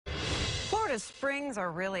Florida's springs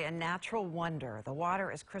are really a natural wonder. The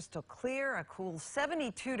water is crystal clear, a cool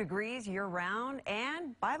 72 degrees year-round,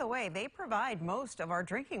 and, by the way, they provide most of our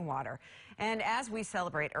drinking water. And as we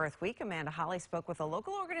celebrate Earth Week, Amanda Holly spoke with a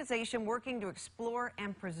local organization working to explore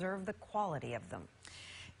and preserve the quality of them.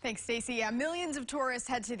 Thanks, Stacey. Yeah, millions of tourists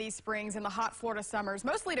head to these springs in the hot Florida summers,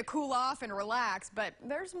 mostly to cool off and relax, but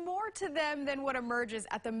there's more to them than what emerges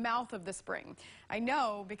at the mouth of the spring. I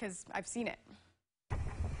know because I've seen it.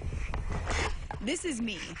 This is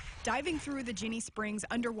me, diving through the Ginnie Springs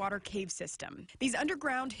underwater cave system. These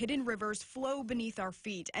underground hidden rivers flow beneath our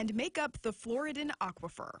feet and make up the Floridan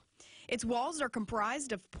aquifer. Its walls are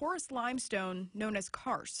comprised of porous limestone known as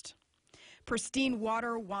karst. Pristine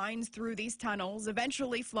water winds through these tunnels,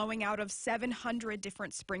 eventually flowing out of 700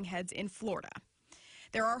 different spring heads in Florida.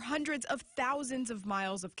 There are hundreds of thousands of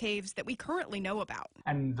miles of caves that we currently know about.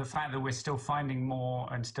 And the fact that we're still finding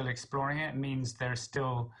more and still exploring it means there's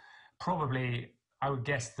still probably, I would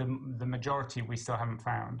guess, the majority we still haven't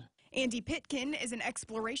found. Andy Pitkin is an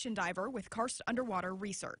exploration diver with Karst Underwater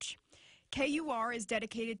Research. KUR is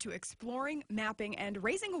dedicated to exploring, mapping, and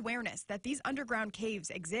raising awareness that these underground caves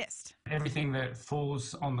exist. Everything that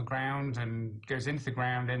falls on the ground and goes into the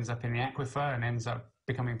ground ends up in the aquifer and ends up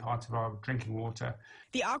becoming part of our drinking water.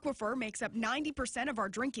 The aquifer makes up 90% of our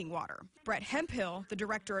drinking water. Brett HEMPHILL, the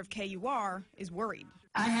director of KUR, is worried.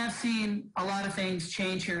 I have seen a lot of things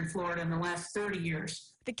change here in Florida in the last 30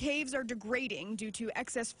 years. The caves are degrading due to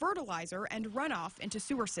excess fertilizer and runoff into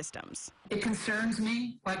sewer systems. It concerns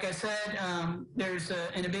me. Like I said, there's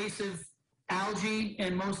an invasive algae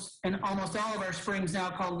in almost all of our springs now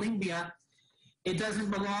called Lingbia. It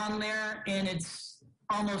doesn't belong there, and it's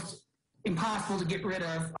almost impossible to get rid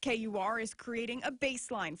of. KUR is creating a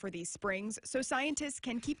baseline for these springs so scientists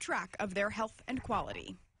can keep track of their health and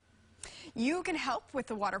quality. You can help with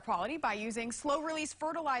the water quality by using slow-release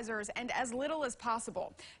fertilizers and as little as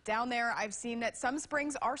possible. Down there, I've seen that some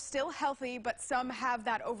springs are still healthy, but some have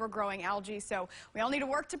that overgrowing algae, so we all need to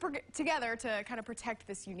work together to kind of protect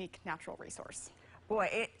this unique natural resource.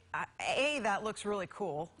 Boy, that looks really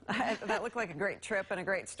cool. That looked like a great trip and a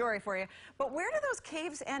great story for you. But where do those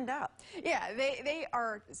caves end up? Yeah, they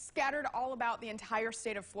are scattered all about the entire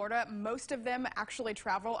state of Florida. Most of them actually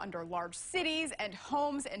travel under large cities and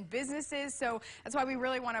homes and businesses. So that's why we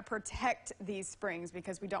really want to protect these springs,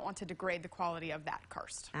 because we don't want to degrade the quality of that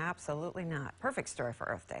karst. Absolutely not. Perfect story for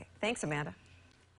Earth Day. Thanks, Amanda.